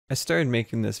I started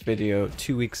making this video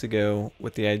 2 weeks ago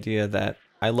with the idea that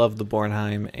I love the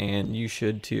Bornheim and you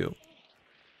should too.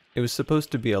 It was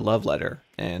supposed to be a love letter,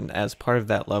 and as part of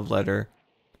that love letter,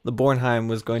 the Bornheim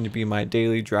was going to be my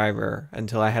daily driver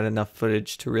until I had enough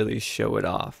footage to really show it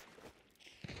off.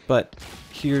 But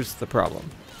here's the problem.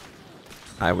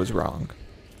 I was wrong.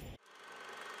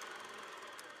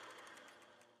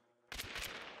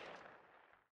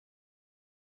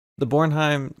 The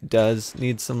Bornheim does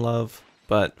need some love,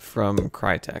 but from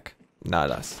Crytek,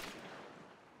 not us.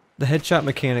 The headshot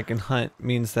mechanic in Hunt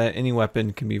means that any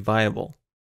weapon can be viable.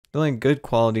 The only good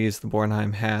qualities the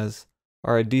Bornheim has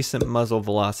are a decent muzzle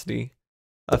velocity,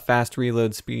 a fast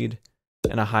reload speed,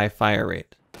 and a high fire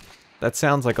rate. That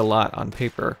sounds like a lot on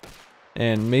paper,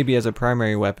 and maybe as a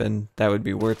primary weapon that would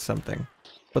be worth something,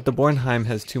 but the Bornheim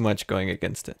has too much going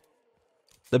against it.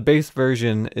 The base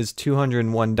version is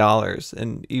 $201,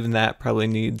 and even that probably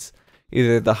needs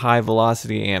either the high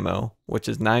velocity ammo, which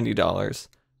is $90,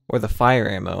 or the fire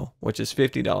ammo, which is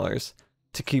 $50,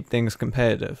 to keep things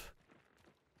competitive.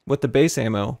 With the base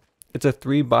ammo, it's a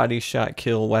 3 body shot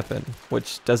kill weapon,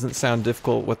 which doesn't sound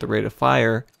difficult with the rate of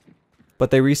fire,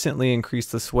 but they recently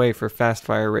increased the sway for fast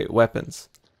fire rate weapons,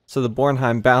 so the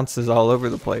Bornheim bounces all over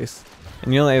the place,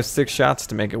 and you only have 6 shots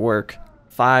to make it work,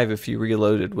 5 if you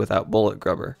reloaded without bullet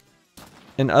grubber.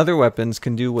 And other weapons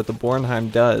can do what the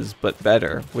Bornheim does, but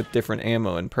better, with different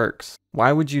ammo and perks.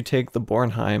 Why would you take the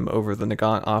Bornheim over the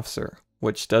Nagant Officer,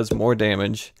 which does more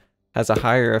damage, has a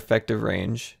higher effective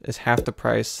range, is half the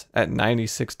price at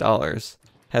 $96,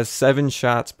 has 7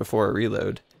 shots before a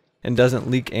reload, and doesn't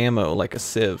leak ammo like a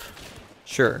sieve?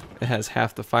 Sure, it has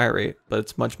half the fire rate, but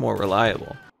it's much more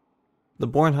reliable. The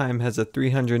Bornheim has a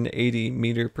 380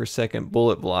 meter per second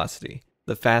bullet velocity,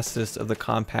 the fastest of the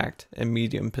compact and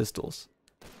medium pistols.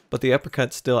 But the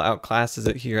uppercut still outclasses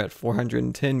it here at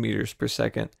 410 meters per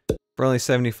second for only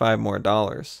 $75 more.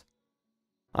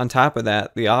 On top of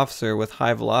that, the Officer with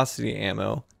high velocity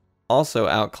ammo also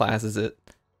outclasses it,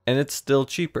 and it's still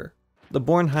cheaper. The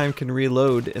Bornheim can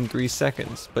reload in 3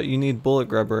 seconds, but you need bullet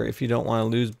grubber if you don't want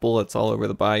to lose bullets all over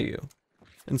the bayou.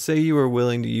 And say you were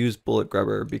willing to use bullet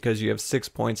grubber because you have 6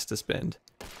 points to spend,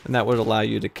 and that would allow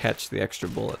you to catch the extra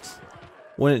bullets.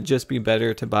 Wouldn't it just be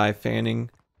better to buy fanning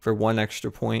for 1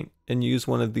 extra point and use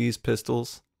one of these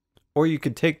pistols? Or you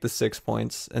could take the 6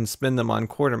 points and spend them on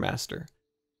Quartermaster,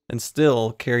 and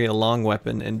still carry a long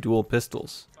weapon and dual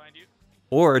pistols.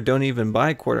 Or don't even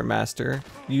buy Quartermaster,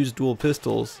 use dual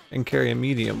pistols, and carry a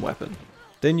medium weapon.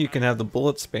 Then you can have the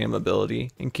bullet spam ability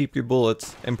and keep your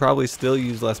bullets and probably still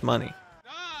use less money.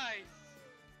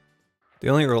 The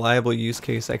only reliable use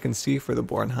case I can see for the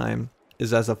Bornheim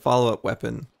is as a follow-up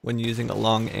weapon when using a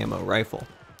long ammo rifle.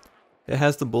 It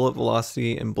has the bullet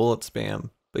velocity and bullet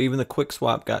spam, but even the quick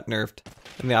swap got nerfed,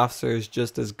 and the Officer is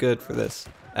just as good for this,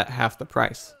 at half the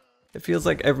price. It feels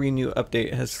like every new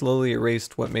update has slowly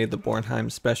erased what made the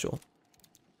Bornheim special.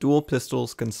 Dual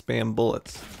pistols can spam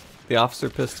bullets. The Officer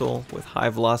pistol with high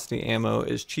velocity ammo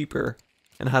is cheaper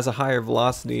and has a higher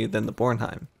velocity than the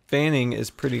Bornheim. Fanning is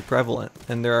pretty prevalent,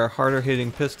 and there are harder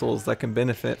hitting pistols that can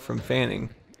benefit from fanning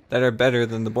that are better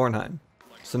than the Bornheim.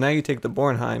 So now you take the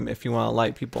Bornheim if you want to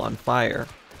light people on fire,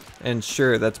 and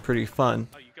sure, that's pretty fun,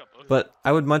 but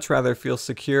I would much rather feel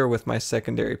secure with my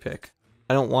secondary pick.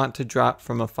 I don't want to drop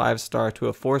from a 5-star to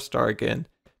a 4-star again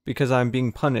because I'm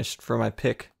being punished for my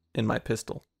pick in my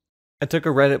pistol. I took a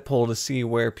Reddit poll to see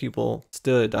where people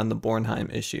stood on the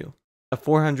Bornheim issue. Of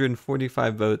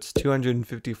 445 votes,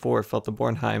 254 felt the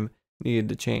Bornheim needed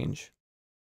to change,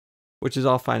 which is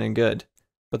all fine and good.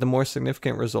 But the more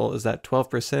significant result is that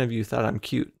 12% of you thought I'm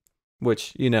cute,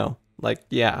 which, you know, like,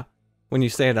 yeah, when you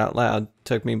say it out loud,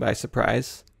 took me by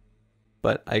surprise.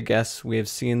 But I guess we have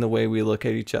seen the way we look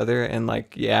at each other, and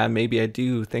like, yeah, maybe I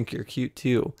do think you're cute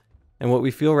too. And what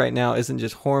we feel right now isn't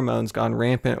just hormones gone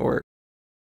rampant or...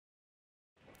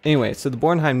 Anyway, so the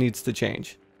Bornheim needs to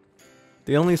change.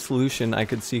 The only solution I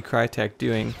could see Crytek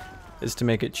doing is to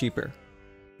make it cheaper.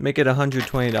 Make it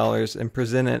 $120 and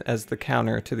present it as the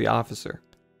counter to the Officer.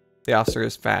 The Officer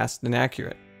is fast and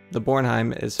accurate. The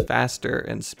Bornheim is faster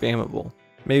and spammable.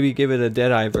 Maybe give it a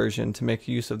Deadeye version to make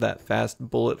use of that fast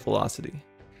bullet velocity.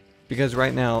 Because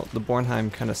right now, the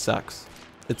Bornheim kinda sucks.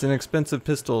 It's an expensive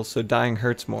pistol, so dying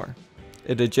hurts more.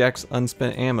 It ejects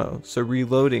unspent ammo, so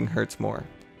reloading hurts more.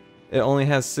 It only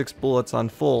has 6 bullets on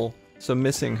full, so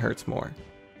missing hurts more.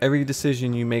 Every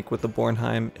decision you make with the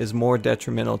Bornheim is more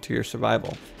detrimental to your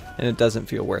survival, and it doesn't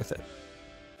feel worth it.